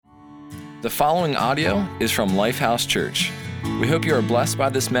The following audio is from Lifehouse Church. We hope you are blessed by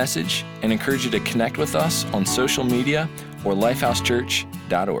this message and encourage you to connect with us on social media or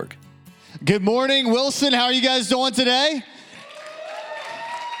lifehousechurch.org. Good morning, Wilson. How are you guys doing today?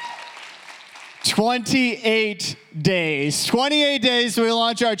 28 days. 28 days we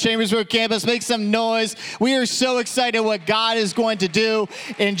launch our Chambersburg campus. Make some noise. We are so excited what God is going to do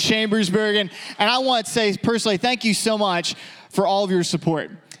in Chambersburg. And I want to say personally, thank you so much for all of your support.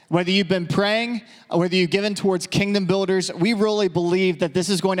 Whether you've been praying, whether you've given towards Kingdom Builders, we really believe that this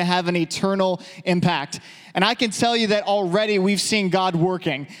is going to have an eternal impact. And I can tell you that already we've seen God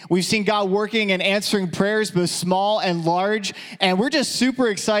working. We've seen God working and answering prayers, both small and large. And we're just super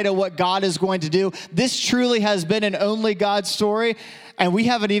excited what God is going to do. This truly has been an only God story. And we're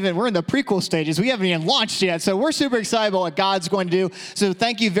in the prequel stages. We haven't even launched yet. So we're super excited about what God's going to do. So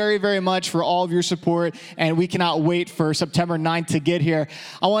thank you very, very much for all of your support. And we cannot wait for September 9th to get here.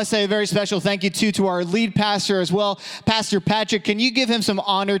 I want to say a very special thank you to our lead pastor as well, Pastor Patrick. Can you give him some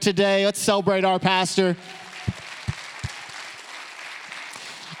honor today? Let's celebrate our pastor.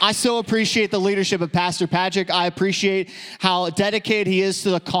 I so appreciate the leadership of Pastor Patrick. I appreciate how dedicated he is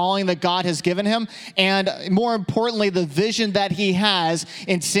to the calling that God has given him. And more importantly, the vision that he has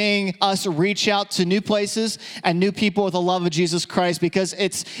in seeing us reach out to new places and new people with the love of Jesus Christ, because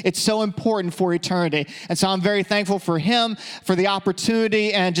it's so important for eternity. And so I'm very thankful for him, for the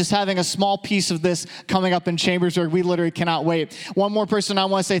opportunity, and just having a small piece of this coming up in Chambersburg. We literally cannot wait. One more person I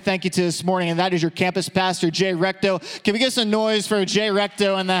want to say thank you to this morning, and that is your campus pastor, Jay Recto. Can we get some noise for Jay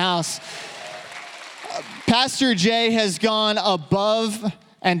Recto in the house? Pastor Jay has gone above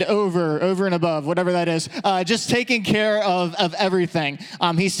and over and above, whatever that is, just taking care of everything.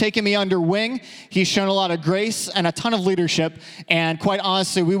 He's taken me under wing. He's shown a lot of grace and a ton of leadership. And quite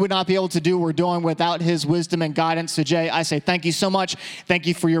honestly, we would not be able to do what we're doing without his wisdom and guidance. So Jay, I say thank you so much. Thank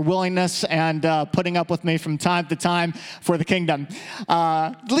you for your willingness and putting up with me from time to time for the kingdom.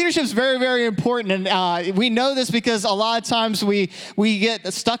 Leadership is very, very important. And we know this because a lot of times we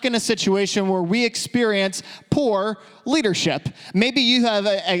get stuck in a situation where we experience poor leadership. Maybe you have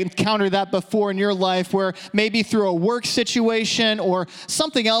encountered that before in your life, where maybe through a work situation or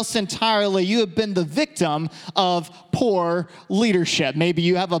something else entirely, you have been the victim of poor leadership. Maybe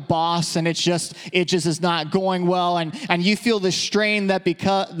you have a boss and it just is not going well, and you feel the strain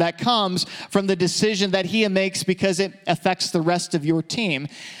that comes from the decision that he makes because it affects the rest of your team.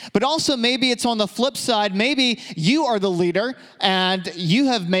 But also maybe it's on the flip side. Maybe you are the leader and you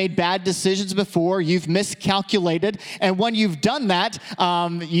have made bad decisions before. You've miscalculated. And when you've done that,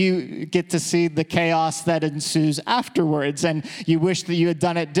 you get to see the chaos that ensues afterwards, and you wish that you had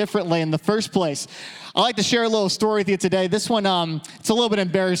done it differently in the first place. I'd like to share a little story with you today. This one, it's a little bit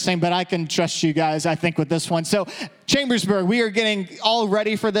embarrassing, but I can trust you guys, I think, with this one. So Chambersburg, we are getting all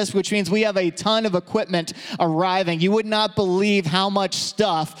ready for this, which means we have a ton of equipment arriving. You would not believe how much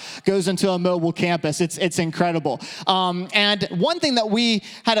stuff goes into a mobile campus. It's incredible. And one thing that we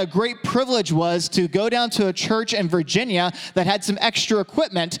had a great privilege was to go down to a church in Virginia that had some extra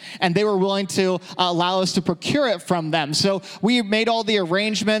equipment, and they were willing to allow us to procure it from them. So we made all the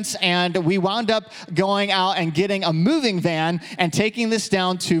arrangements, and we wound up going out and getting a moving van and taking this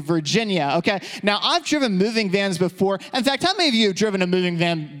down to Virginia. Okay, now I've driven moving vans before. In fact, how many of you have driven a moving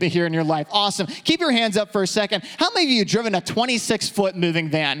van here in your life? Awesome. Keep your hands up for a second. How many of you have driven a 26-foot moving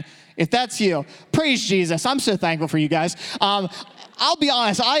van? If that's you, praise Jesus. I'm so thankful for you guys. I'll be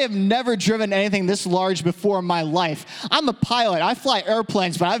honest, I have never driven anything this large before in my life. I'm a pilot. I fly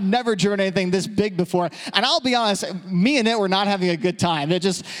airplanes, but I've never driven anything this big before. And I'll be honest, me and it were not having a good time.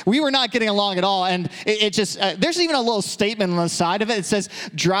 We were not getting along at all. And there's even a little statement on the side of it. It says,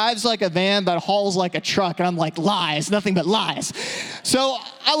 drives like a van, but hauls like a truck. And I'm like, lies, nothing but lies. So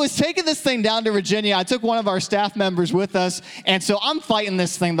I was taking this thing down to Virginia. I took one of our staff members with us. And so I'm fighting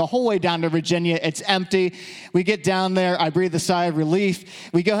this thing the whole way down to Virginia. It's empty. We get down there. I breathe a sigh of relief.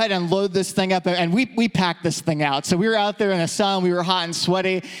 We go ahead and load this thing up, and we packed this thing out. So we were out there in the sun. We were hot and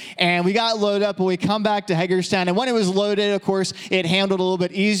sweaty, and we got loaded up, and we come back to Hagerstown. And when it was loaded, of course, it handled a little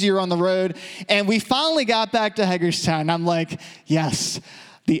bit easier on the road. And we finally got back to Hagerstown. I'm like, yes,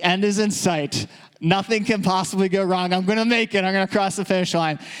 the end is in sight. Nothing can possibly go wrong. I'm going to make it. I'm going to cross the finish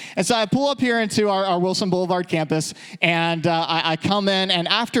line. And so I pull up here into our Wilson Boulevard campus, and I come in, and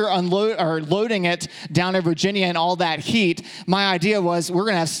after loading it down in Virginia and all that heat, my idea was we're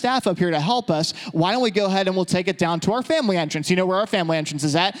going to have staff up here to help us. Why don't we go ahead and we'll take it down to our family entrance? You know where our family entrance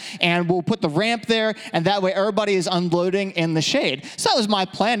is at, and we'll put the ramp there, and that way everybody is unloading in the shade. So that was my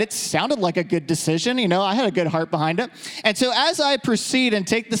plan. It sounded like a good decision. You know, I had a good heart behind it. And so as I proceed and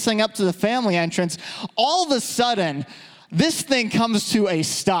take this thing up to the family entrance, all of a sudden, this thing comes to a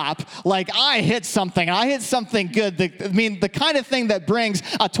stop. Like I hit something good. The kind of thing that brings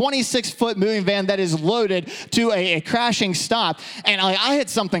a 26-foot moving van that is loaded to a crashing stop. And I hit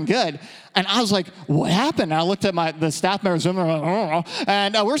something good. And I was like, what happened? And I looked at the staff members, and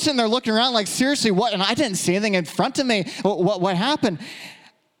we're sitting there looking around like, seriously, what? And I didn't see anything in front of me. What happened?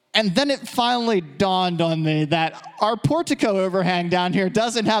 And then it finally dawned on me that our portico overhang down here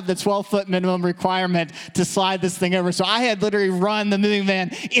doesn't have the 12-foot minimum requirement to slide this thing over. So I had literally run the moving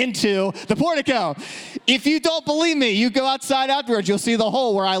van into the portico. If you don't believe me, you go outside afterwards. You'll see the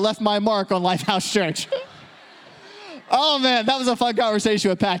hole where I left my mark on Lifehouse Church. Oh, man, that was a fun conversation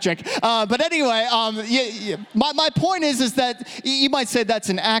with Patrick. But anyway, my point is that you might say that's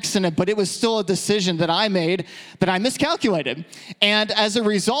an accident, but it was still a decision that I made that I miscalculated. And as a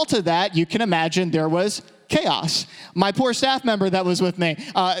result of that, you can imagine there was chaos. My poor staff member that was with me,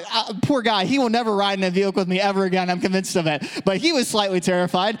 poor guy, he will never ride in a vehicle with me ever again, I'm convinced of it. But he was slightly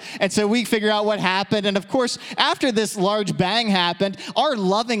terrified, and so we figured out what happened. And of course, after this large bang happened, our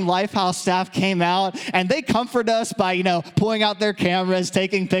loving Lifehouse staff came out, and they comforted us by, pulling out their cameras,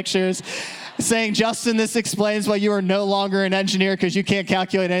 taking pictures, saying, Justin, this explains why you are no longer an engineer because you can't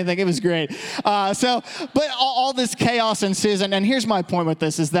calculate anything. It was great. But all this chaos ensues, and here's my point with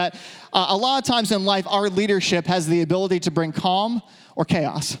this, is that a lot of times in life, our leadership has the ability to bring calm or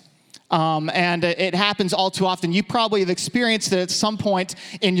chaos. And it happens all too often. You probably have experienced it at some point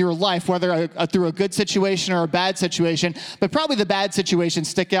in your life, whether through a good situation or a bad situation, but probably the bad situations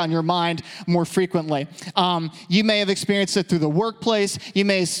stick out in your mind more frequently. You may have experienced it through the workplace. You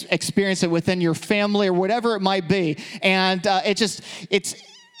may experience it within your family or whatever it might be. And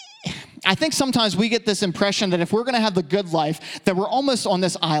I think sometimes we get this impression that if we're going to have the good life, that we're almost on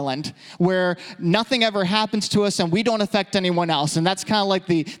this island where nothing ever happens to us and we don't affect anyone else. And that's kind of like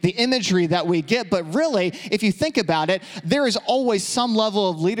the imagery that we get. But really, if you think about it, there is always some level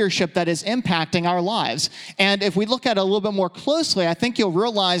of leadership that is impacting our lives. And if we look at it a little bit more closely, I think you'll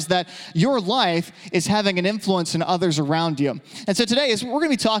realize that your life is having an influence in others around you. And so today, we're going to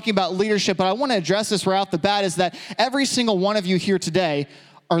be talking about leadership, but I want to address this right off the bat, is that every single one of you here today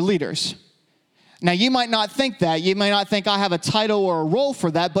are leaders. Now, you might not think that. You may not think I have a title or a role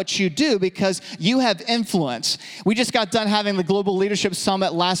for that, but you do because you have influence. We just got done having the Global Leadership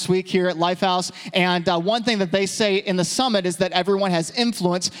Summit last week here at Lifehouse, and one thing that they say in the summit is that everyone has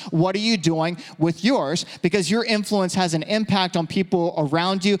influence. What are you doing with yours? Because your influence has an impact on people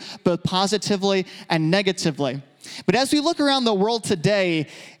around you, both positively and negatively. But as we look around the world today,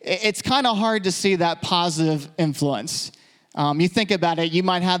 it's kind of hard to see that positive influence. You think about it, you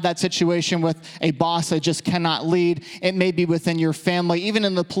might have that situation with a boss that just cannot lead. It may be within your family, even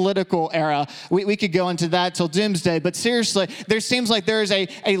in the political era. We could go into that till doomsday, but seriously, there seems like there is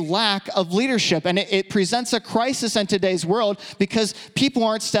a lack of leadership, and it presents a crisis in today's world because people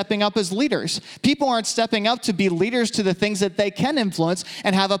aren't stepping up as leaders. People aren't stepping up to be leaders to the things that they can influence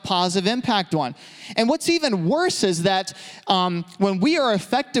and have a positive impact on. And what's even worse is that when we are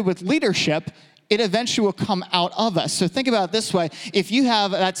affected with leadership, it eventually will come out of us. So think about it this way. If you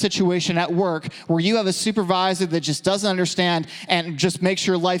have that situation at work where you have a supervisor that just doesn't understand and just makes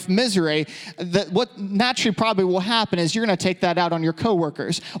your life misery, what naturally probably will happen is you're going to take that out on your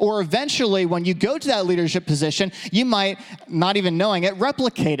coworkers. Or eventually, when you go to that leadership position, you might, not even knowing it,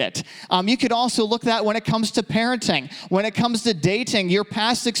 replicate it. You could also look at that when it comes to parenting. When it comes to dating, your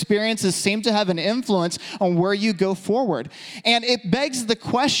past experiences seem to have an influence on where you go forward. And it begs the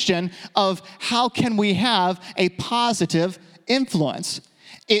question of how can we have a positive influence?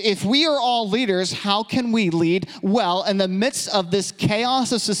 If we are all leaders, how can we lead well in the midst of this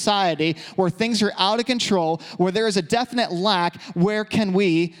chaos of society where things are out of control, where there is a definite lack? Where can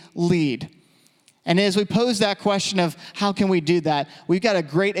we lead? And as we pose that question of how can we do that, we've got a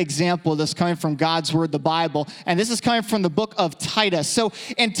great example that's coming from God's Word, the Bible, and this is coming from the book of Titus. So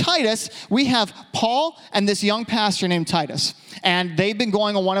in Titus, we have Paul and this young pastor named Titus, and they've been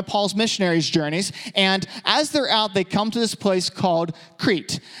going on one of Paul's missionaries' journeys, and as they're out, they come to this place called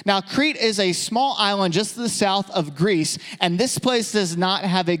Crete. Now, Crete is a small island just to the south of Greece, and this place does not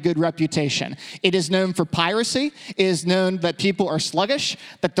have a good reputation. It is known for piracy. It is known that people are sluggish,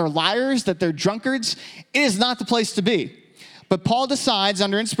 that they're liars, that they're drunkards. It is not the place to be. But Paul decides,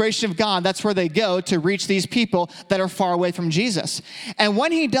 under inspiration of God, that's where they go to reach these people that are far away from Jesus. And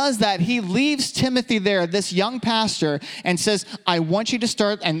when he does that, he leaves Timothy there, this young pastor, and says, I want you to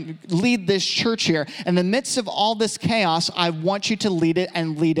start and lead this church here. In the midst of all this chaos, I want you to lead it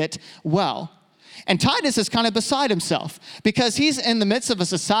and lead it well. And Titus is kind of beside himself because he's in the midst of a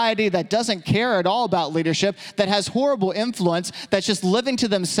society that doesn't care at all about leadership, that has horrible influence, that's just living to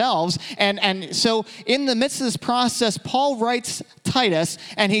themselves. And so in the midst of this process, Paul writes Titus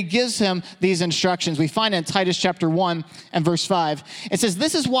and he gives him these instructions. We find in Titus chapter 1 and verse 5. It says,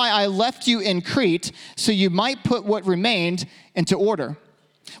 "This is why I left you in Crete, so you might put what remained into order."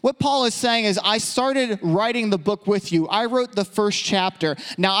 What Paul is saying is, I started writing the book with you. I wrote the first chapter.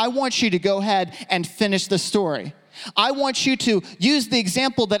 Now I want you to go ahead and finish the story. I want you to use the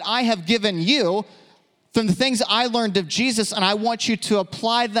example that I have given you from the things I learned of Jesus, and I want you to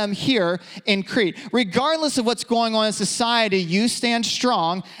apply them here in Crete. Regardless of what's going on in society, you stand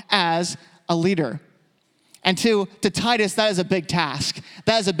strong as a leader. And to Titus, that is a big task.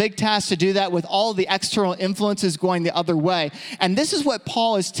 That is a big task to do that with all the external influences going the other way. And this is what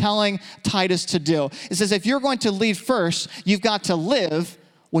Paul is telling Titus to do. It says, if you're going to lead first, you've got to live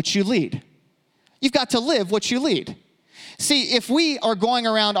what you lead. You've got to live what you lead. See, if we are going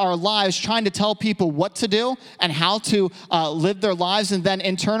around our lives trying to tell people what to do and how to live their lives, and then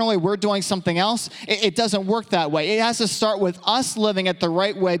internally we're doing something else, it doesn't work that way. It has to start with us living it the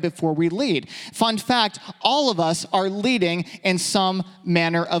right way before we lead. Fun fact, all of us are leading in some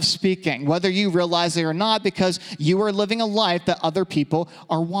manner of speaking, whether you realize it or not, because you are living a life that other people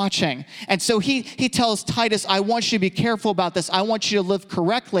are watching. And so he tells Titus, I want you to be careful about this. I want you to live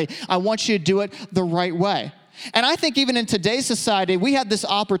correctly. I want you to do it the right way. And I think even in today's society, we have this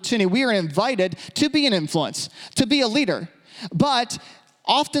opportunity. We are invited to be an influence, to be a leader. But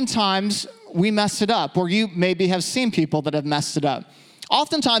oftentimes, we mess it up, or you maybe have seen people that have messed it up.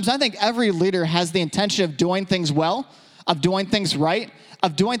 Oftentimes, I think every leader has the intention of doing things well, of doing things right,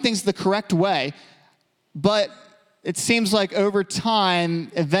 of doing things the correct way. But it seems like over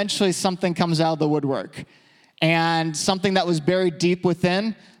time, eventually something comes out of the woodwork. And something that was buried deep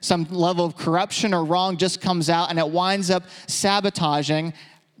within, some level of corruption or wrong just comes out, and it winds up sabotaging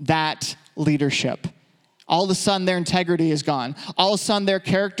that leadership. All of a sudden, their integrity is gone. All of a sudden, their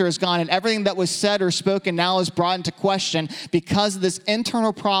character is gone, and everything that was said or spoken now is brought into question because of this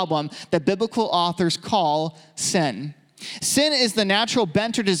internal problem that biblical authors call sin. Sin is the natural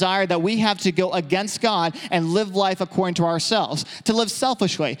bent or desire that we have to go against God and live life according to ourselves, to live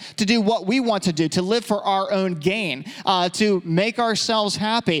selfishly, to do what we want to do, to live for our own gain, to make ourselves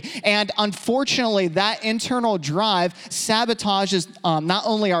happy. And unfortunately, that internal drive sabotages not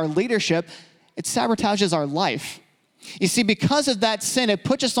only our leadership, it sabotages our life. You see, because of that sin, it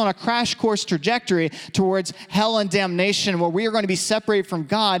puts us on a crash course trajectory towards hell and damnation, where we are going to be separated from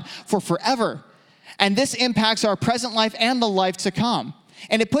God for forever. And this impacts our present life and the life to come.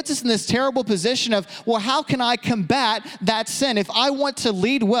 And it puts us in this terrible position of, well, how can I combat that sin? If I want to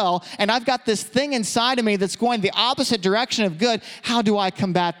lead well, and I've got this thing inside of me that's going the opposite direction of good, how do I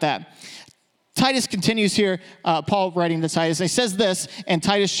combat that? Titus continues here, Paul writing to Titus. He says this in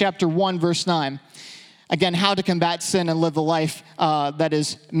Titus chapter 1, verse 9. Again, how to combat sin and live a life that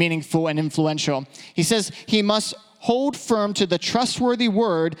is meaningful and influential. He says he must hold firm to the trustworthy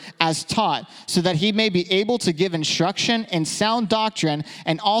word as taught, so that he may be able to give instruction in sound doctrine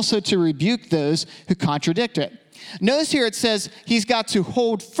and also to rebuke those who contradict it. Notice here it says he's got to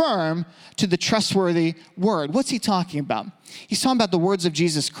hold firm to the trustworthy word. What's he talking about? He's talking about the words of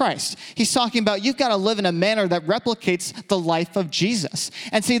Jesus Christ. He's talking about you've got to live in a manner that replicates the life of Jesus.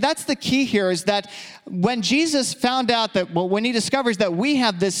 And see, that's the key here, is that when Jesus found out that, well, when he discovers that we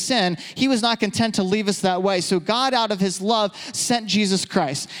have this sin, he was not content to leave us that way. So God, out of his love, sent Jesus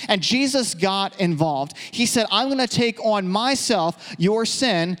Christ. And Jesus got involved. He said, I'm going to take on myself your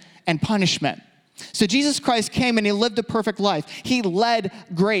sin and punishment. So Jesus Christ came and he lived a perfect life. He led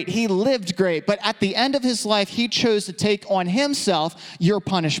great. He lived great. But at the end of his life, he chose to take on himself your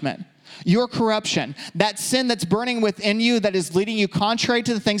punishment, your corruption, that sin that's burning within you that is leading you contrary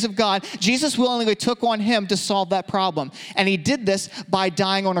to the things of God. Jesus willingly took on him to solve that problem. And he did this by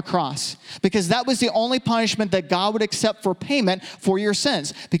dying on a cross, because that was the only punishment that God would accept for payment for your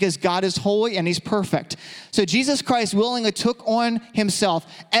sins, because God is holy and he's perfect. So Jesus Christ willingly took on himself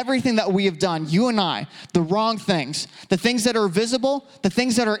everything that we have done, you and I, the wrong things, the things that are visible, the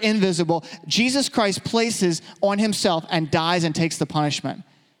things that are invisible. Jesus Christ places on himself and dies and takes the punishment.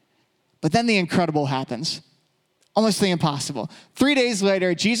 But then the incredible happens, almost the impossible. 3 days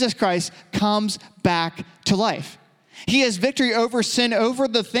later, Jesus Christ comes back to life. He has victory over sin, over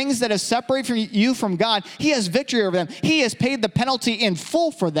the things that have separated you from God. He has victory over them. He has paid the penalty in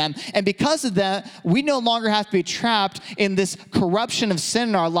full for them. And because of that, we no longer have to be trapped in this corruption of sin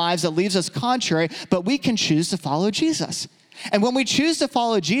in our lives that leaves us contrary, but we can choose to follow Jesus. And when we choose to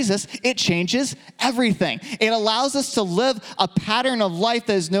follow Jesus, it changes everything. It allows us to live a pattern of life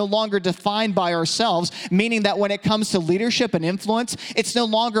that is no longer defined by ourselves, meaning that when it comes to leadership and influence, it's no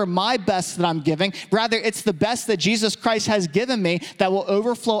longer my best that I'm giving. Rather, it's the best that Jesus Christ has given me that will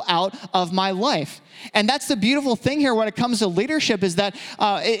overflow out of my life. And that's the beautiful thing here when it comes to leadership, is that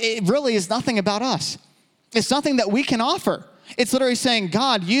it really is nothing about us. It's nothing that we can offer. It's literally saying,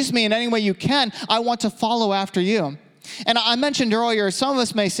 God, use me in any way you can. I want to follow after you. And I mentioned earlier, some of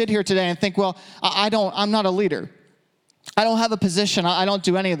us may sit here today and think, well, I'm not a leader. I don't have a position. I don't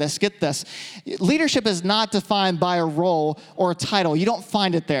do any of this. Get this. Leadership is not defined by a role or a title. You don't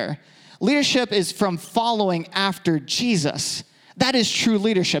find it there. Leadership is from following after Jesus. That is true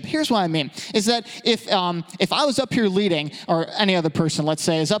leadership. Here's what I mean, is that if I was up here leading, or any other person, let's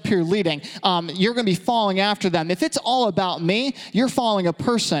say, is up here leading, you're going to be following after them. If it's all about me, you're following a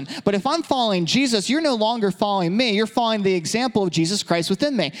person. But if I'm following Jesus, you're no longer following me. You're following the example of Jesus Christ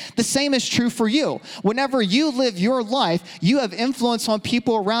within me. The same is true for you. Whenever you live your life, you have influence on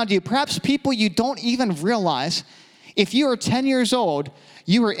people around you, perhaps people you don't even realize. If you are 10 years old,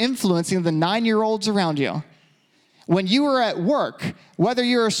 you are influencing the 9-year-olds around you. When you are at work, whether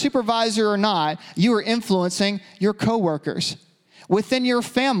you're a supervisor or not, you are influencing your coworkers. Within your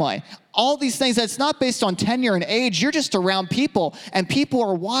family, all these things, that's not based on tenure and age. You're just around people, and people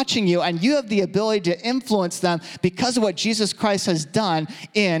are watching you, and you have the ability to influence them because of what Jesus Christ has done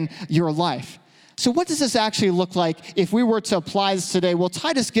in your life. So what does this actually look like if we were to apply this today? Well,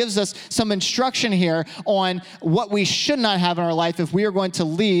 Titus gives us some instruction here on what we should not have in our life if we are going to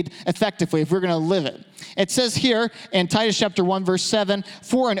lead effectively, if we're going to live it. It says here in Titus chapter 1, verse 7,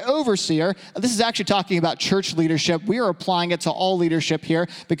 for an overseer, this is actually talking about church leadership. We are applying it to all leadership here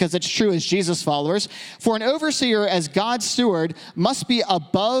because it's true as Jesus followers. For an overseer as God's steward must be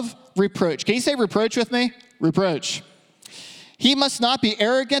above reproach. Can you say reproach with me? Reproach. He must not be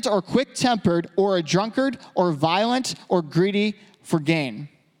arrogant or quick-tempered or a drunkard or violent or greedy for gain.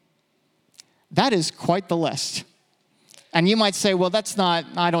 That is quite the list. And you might say, well, that's not,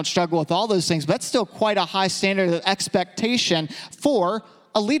 I don't struggle with all those things, but that's still quite a high standard of expectation for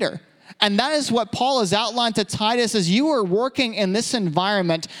a leader. And that is what Paul has outlined to Titus as you are working in this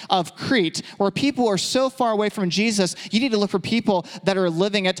environment of Crete, where people are so far away from Jesus. You need to look for people that are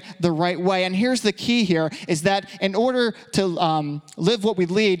living it the right way. And here's the key here, is that in order to live what we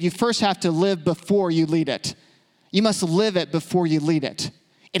lead, you first have to live before you lead it. You must live it before you lead it.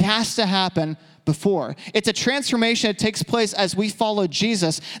 It has to happen before. It's a transformation that takes place as we follow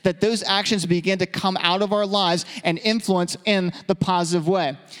Jesus, that those actions begin to come out of our lives and influence in the positive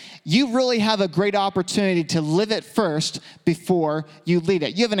way. You really have a great opportunity to live it first before you lead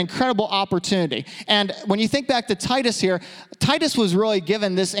it. You have an incredible opportunity. And when you think back to Titus here, Titus was really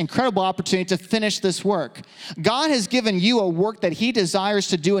given this incredible opportunity to finish this work. God has given you a work that he desires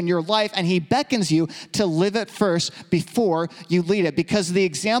to do in your life, and he beckons you to live it first before you lead it, because the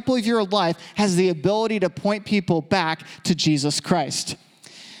example of your life has the ability to point people back to Jesus Christ.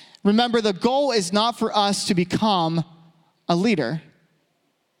 Remember, the goal is not for us to become a leader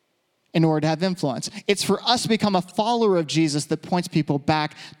in order to have influence. It's for us to become a follower of Jesus that points people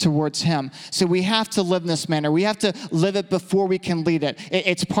back towards him. So we have to live in this manner. We have to live it before we can lead it.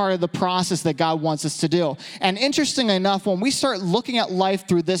 It's part of the process that God wants us to do. And interestingly enough, when we start looking at life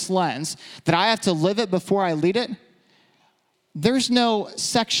through this lens, that I have to live it before I lead it, there's no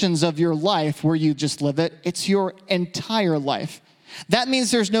sections of your life where you just live it. It's your entire life. That means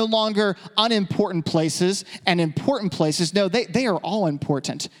there's no longer unimportant places and important places. No, they are all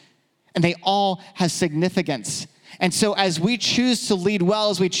important. And they all have significance. And so as we choose to lead well,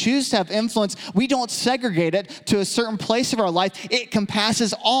 as we choose to have influence, we don't segregate it to a certain place of our life. It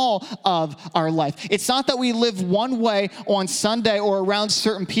encompasses all of our life. It's not that we live one way on Sunday or around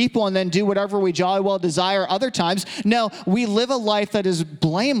certain people and then do whatever we jolly well desire other times. No, we live a life that is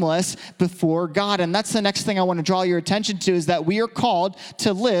blameless before God. And that's the next thing I want to draw your attention to, is that we are called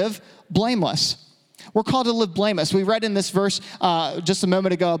to live blameless. We're called to live blameless. We read in this verse just a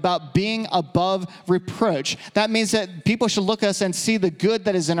moment ago about being above reproach. That means that people should look at us and see the good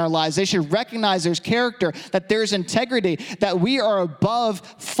that is in our lives. They should recognize there's character, that there's integrity, that we are above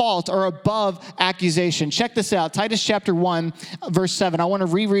fault or above accusation. Check this out. Titus chapter 1, verse 7. I want to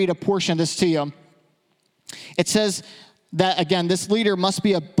reread a portion of this to you. It says that, again, this leader must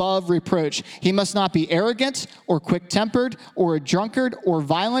be above reproach. He must not be arrogant or quick-tempered or a drunkard or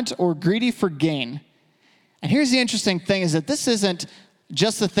violent or greedy for gain. And here's the interesting thing, is that this isn't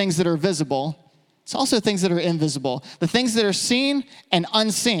just the things that are visible. It's also things that are invisible, the things that are seen and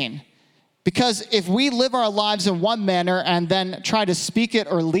unseen. Because if we live our lives in one manner and then try to speak it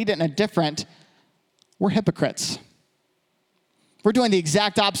or lead it in a different, we're hypocrites. We're doing the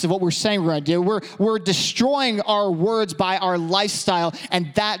exact opposite of what we're saying we're going to do. We're destroying our words by our lifestyle,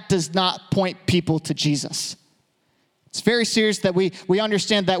 and that does not point people to Jesus. It's very serious that we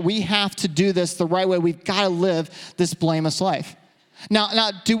understand that we have to do this the right way. We've got to live this blameless life. Now,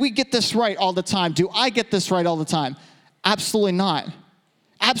 do we get this right all the time? Do I get this right all the time? Absolutely not.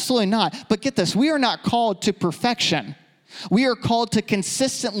 Absolutely not. But get this, we are not called to perfection. We are called to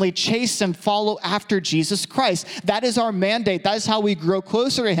consistently chase and follow after Jesus Christ. That is our mandate. That is how we grow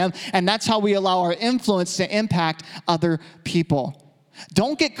closer to him, and that's how we allow our influence to impact other people.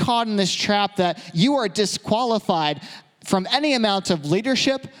 Don't get caught in this trap that you are disqualified from any amount of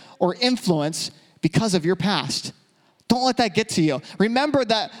leadership or influence because of your past. Don't let that get to you. Remember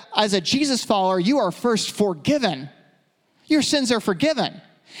that as a Jesus follower, you are first forgiven. Your sins are forgiven.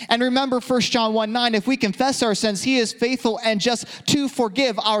 And remember 1 John 1:9, if we confess our sins, he is faithful and just to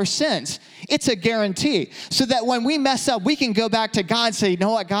forgive our sins. It's a guarantee. So that when we mess up, we can go back to God and say, you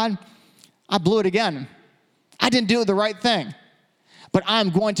know what, God? I blew it again. I didn't do the right thing. But I'm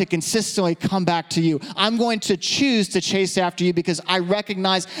going to consistently come back to you. I'm going to choose to chase after you because I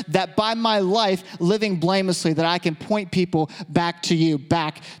recognize that by my life living blamelessly, that I can point people back to you,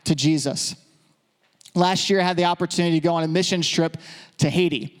 back to Jesus. Last year, I had the opportunity to go on a missions trip to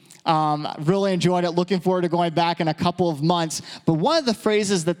Haiti. Really enjoyed it. Looking forward to going back in a couple of months. But one of the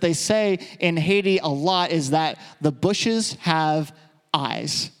phrases that they say in Haiti a lot is that the bushes have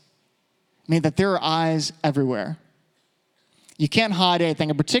eyes. I mean, that there are eyes everywhere. You can't hide anything,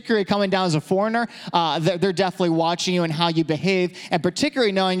 and particularly coming down as a foreigner, they're definitely watching you and how you behave, and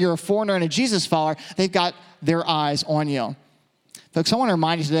particularly knowing you're a foreigner and a Jesus follower, they've got their eyes on you. Folks, I want to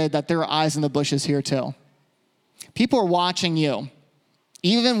remind you today that there are eyes in the bushes here too. People are watching you,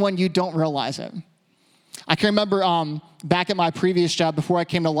 even when you don't realize it. I can remember back at my previous job before I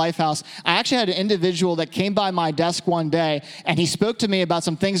came to Lifehouse, I actually had an individual that came by my desk one day, and he spoke to me about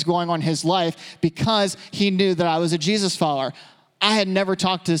some things going on in his life because he knew that I was a Jesus follower. I had never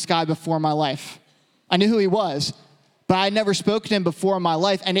talked to this guy before in my life. I knew who he was, but I had never spoken to him before in my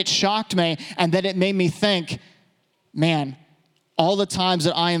life, and it shocked me, and then it made me think, man, all the times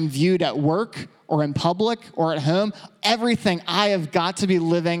that I am viewed at work or in public or at home, everything I have got to be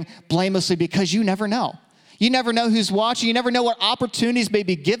living blamelessly because you never know. You never know who's watching. You never know what opportunities may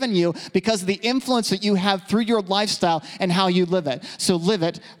be given you because of the influence that you have through your lifestyle and how you live it. So live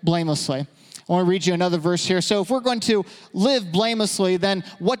it blamelessly. I want to read you another verse here. So if we're going to live blamelessly, then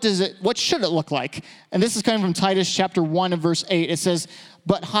what should it look like? And this is coming from Titus chapter 1 and verse 8. It says,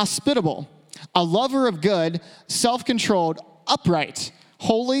 but hospitable, a lover of good, self-controlled, upright,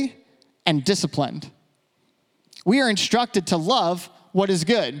 holy, and disciplined. We are instructed to love what is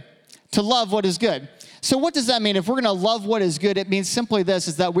good. To love what is good. So what does that mean? If we're going to love what is good, it means simply this,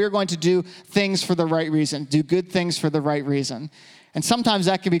 is that we're going to do things for the right reason. Do good things for the right reason. And sometimes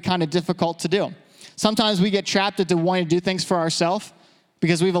that can be kind of difficult to do. Sometimes we get trapped into wanting to do things for ourselves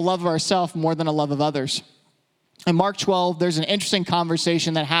because we have a love of ourselves more than a love of others. In Mark 12, there's an interesting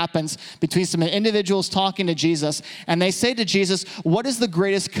conversation that happens between some individuals talking to Jesus, and they say to Jesus, what is the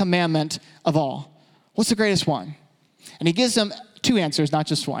greatest commandment of all? What's the greatest one? And he gives them two answers, not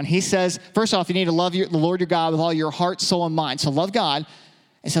just one. He says, first off, you need to love the Lord your God with all your heart, soul, and mind. So love God,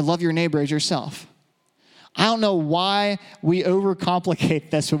 and so love your neighbor as yourself. I don't know why we overcomplicate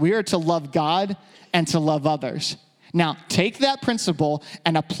this, but we are to love God and to love others. Now, take that principle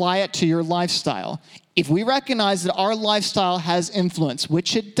and apply it to your lifestyle. If we recognize that our lifestyle has influence,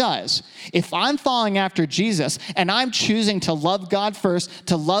 which it does, if I'm following after Jesus and I'm choosing to love God first,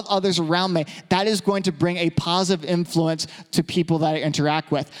 to love others around me, that is going to bring a positive influence to people that I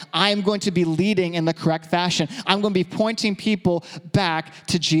interact with. I am going to be leading in the correct fashion. I'm going to be pointing people back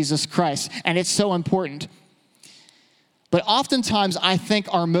to Jesus Christ, and it's so important. But oftentimes, I think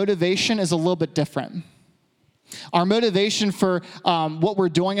our motivation is a little bit different. Our motivation for what we're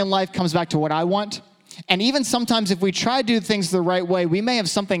doing in life comes back to what I want. And even sometimes if we try to do things the right way, we may have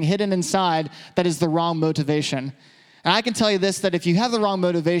something hidden inside that is the wrong motivation. And I can tell you this, that if you have the wrong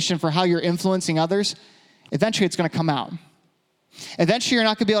motivation for how you're influencing others, eventually it's going to come out. Eventually you're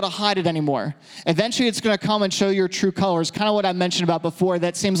not going to be able to hide it anymore. Eventually it's going to come and show your true colors, kind of what I mentioned about before.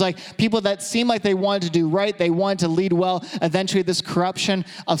 That seems like people that seem like they wanted to do right, they wanted to lead well, eventually this corruption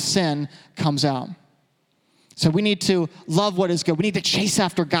of sin comes out. So we need to love what is good. We need to chase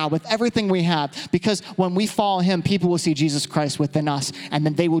after God with everything we have, because when we follow him, people will see Jesus Christ within us, and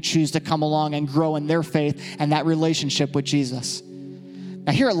then they will choose to come along and grow in their faith and that relationship with Jesus.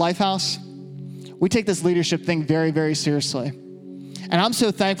 Now here at Lifehouse, we take this leadership thing very, very seriously. And I'm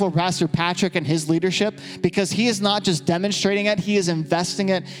so thankful for Pastor Patrick and his leadership, because he is not just demonstrating it, he is investing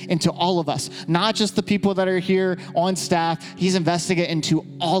it into all of us. Not just the people that are here on staff, he's investing it into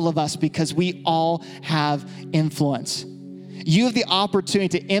all of us because we all have influence. You have the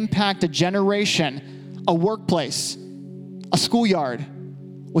opportunity to impact a generation, a workplace, a schoolyard,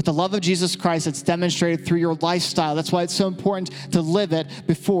 with the love of Jesus Christ that's demonstrated through your lifestyle. That's why it's so important to live it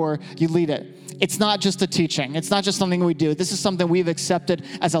before you lead it. It's not just a teaching. It's not just something we do. This is something we've accepted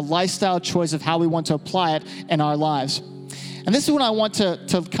as a lifestyle choice of how we want to apply it in our lives. And this is what I want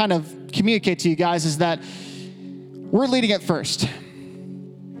to kind of communicate to you guys, is that we're leading it first.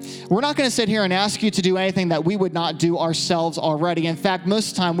 We're not going to sit here and ask you to do anything that we would not do ourselves already. In fact, most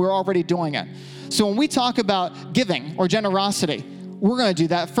of the time, we're already doing it. So when we talk about giving or generosity, we're going to do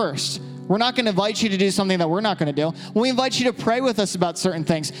that first. We're not going to invite you to do something that we're not going to do. When we invite you to pray with us about certain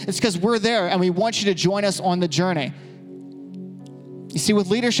things, it's because we're there and we want you to join us on the journey. You see, with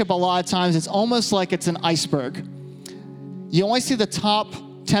leadership, a lot of times, it's almost like it's an iceberg. You only see the top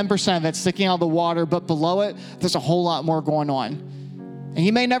 10% of it sticking out of the water, but below it, there's a whole lot more going on. And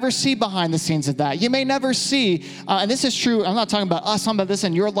you may never see behind the scenes of that. You may never see, and this is true, I'm not talking about us, I'm talking about this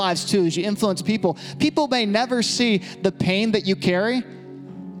in your lives too, as you influence people. People may never see the pain that you carry,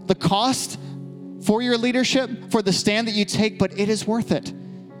 the cost for your leadership, for the stand that you take, but it is worth it.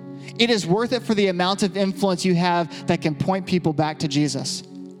 It is worth it for the amount of influence you have that can point people back to Jesus.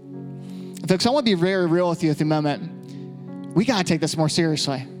 Folks, I want to be very real with you at the moment. We got to take this more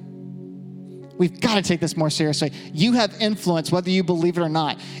seriously. We've got to take this more seriously. You have influence, whether you believe it or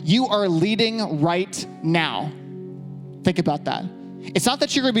not. You are leading right now. Think about that. It's not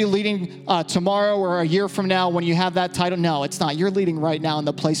that you're going to be leading tomorrow or a year from now when you have that title. No, it's not. You're leading right now in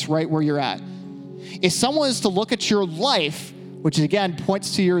the place right where you're at. If someone is to look at your life, which again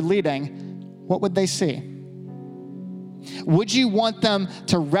points to your leading, what would they see? Would you want them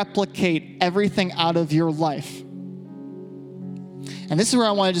to replicate everything out of your life? And this is where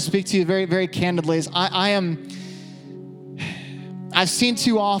I wanted to speak to you very, very candidly. Is I've seen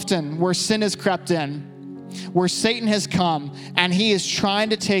too often where sin has crept in, where Satan has come, and he is trying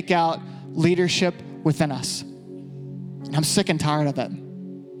to take out leadership within us. And I'm sick and tired of it.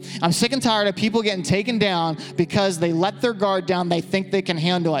 I'm sick and tired of people getting taken down because they let their guard down. They think they can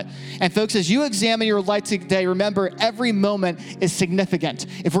handle it. And folks, as you examine your life today, remember every moment is significant.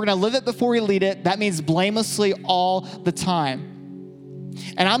 If we're going to live it before we lead it, that means blamelessly all the time.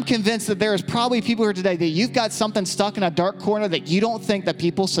 And I'm convinced that there is probably people here today that you've got something stuck in a dark corner that you don't think that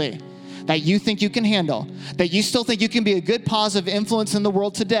people see, that you think you can handle, that you still think you can be a good positive influence in the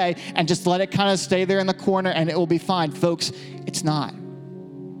world today and just let it kind of stay there in the corner and it will be fine. Folks, it's not.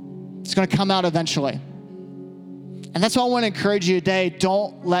 It's going to come out eventually. And that's why I want to encourage you today.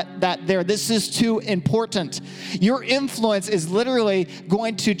 Don't let that there. This is too important. Your influence is literally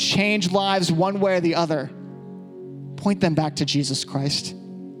going to change lives one way or the other. Point them back to Jesus Christ.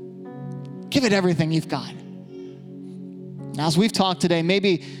 Give it everything you've got. Now, as we've talked today,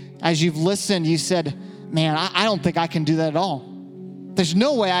 maybe as you've listened, you said, man, I don't think I can do that at all. There's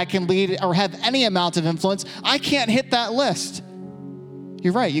no way I can lead or have any amount of influence. I can't hit that list.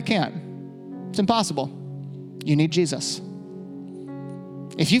 You're right, you can't. It's impossible. You need Jesus.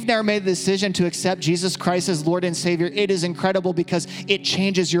 If you've never made the decision to accept Jesus Christ as Lord and Savior, it is incredible because it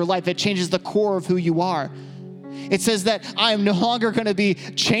changes your life. It changes the core of who you are. It says that I am no longer going to be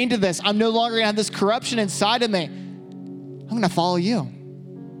chained to this. I'm no longer going to have this corruption inside of me. I'm going to follow you.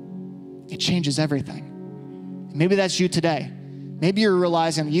 It changes everything. Maybe that's you today. Maybe you're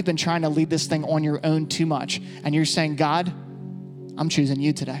realizing you've been trying to lead this thing on your own too much. And you're saying, God, I'm choosing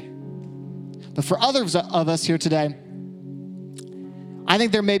you today. But for others of us here today, I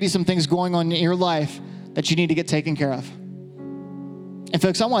think there may be some things going on in your life that you need to get taken care of. And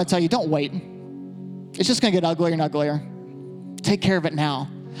folks, I want to tell you, don't wait. It's just going to get uglier and uglier. Take care of it now.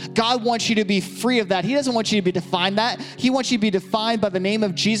 God wants you to be free of that. He doesn't want you to be defined that. He wants you to be defined by the name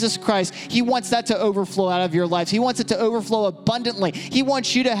of Jesus Christ. He wants that to overflow out of your lives. He wants it to overflow abundantly. He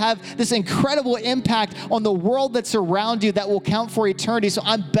wants you to have this incredible impact on the world that's around you that will count for eternity. So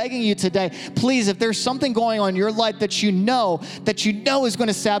I'm begging you today, please, if there's something going on in your life that you know is going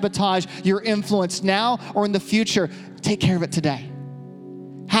to sabotage your influence now or in the future, take care of it today.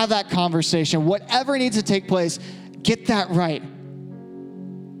 Have that conversation. Whatever needs to take place, get that right.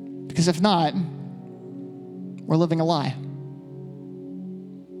 Because if not, we're living a lie.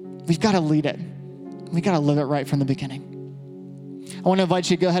 We've got to lead it. We've got to live it right from the beginning. I want to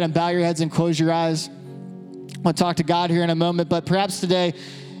invite you to go ahead and bow your heads and close your eyes. I want to talk to God here in a moment, but perhaps today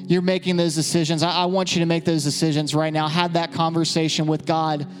you're making those decisions. I want you to make those decisions right now. Have that conversation with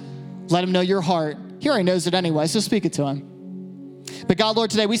God. Let him know your heart. He already knows it anyway, so speak it to him. But God, Lord,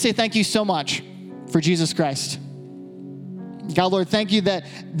 today we say thank you so much for Jesus Christ. God, Lord, thank you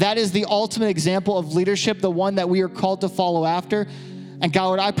that is the ultimate example of leadership, the one that we are called to follow after. And God,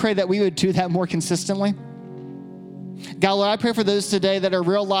 Lord, I pray that we would do that more consistently. God, Lord, I pray for those today that are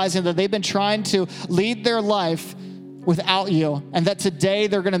realizing that they've been trying to lead their life without you, and that today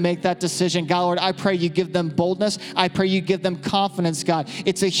they're going to make that decision. God, Lord, I pray you give them boldness. I pray you give them confidence, God.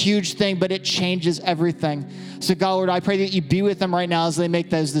 It's a huge thing, but it changes everything. So God, Lord, I pray that you be with them right now as they make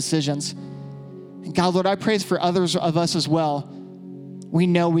those decisions. And God, Lord, I pray for others of us as well. We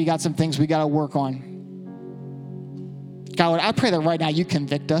know we got some things we got to work on. God, Lord, I pray that right now you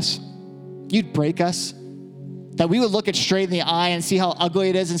convict us. You'd break us. That we would look it straight in the eye and see how ugly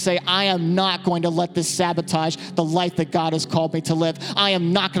it is and say, I am not going to let this sabotage the life that God has called me to live. I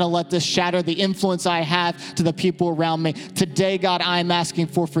am not going to let this shatter the influence I have to the people around me. Today, God, I am asking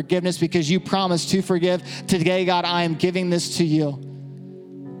for forgiveness because you promised to forgive. Today, God, I am giving this to you.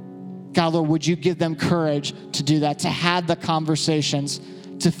 God, Lord, would you give them courage to do that, to have the conversations,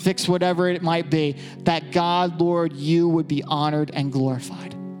 to fix whatever it might be, that God, Lord, you would be honored and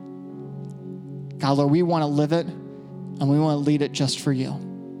glorified. God, Lord, we want to live it, and we want to lead it just for you.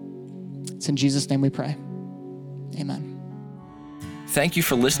 It's in Jesus' name we pray. Amen. Thank you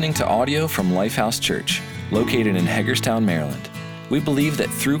for listening to audio from Lifehouse Church, located in Hagerstown, Maryland. We believe that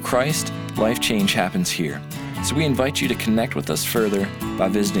through Christ, life change happens here. So we invite you to connect with us further by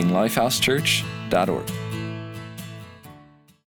visiting lifehousechurch.org.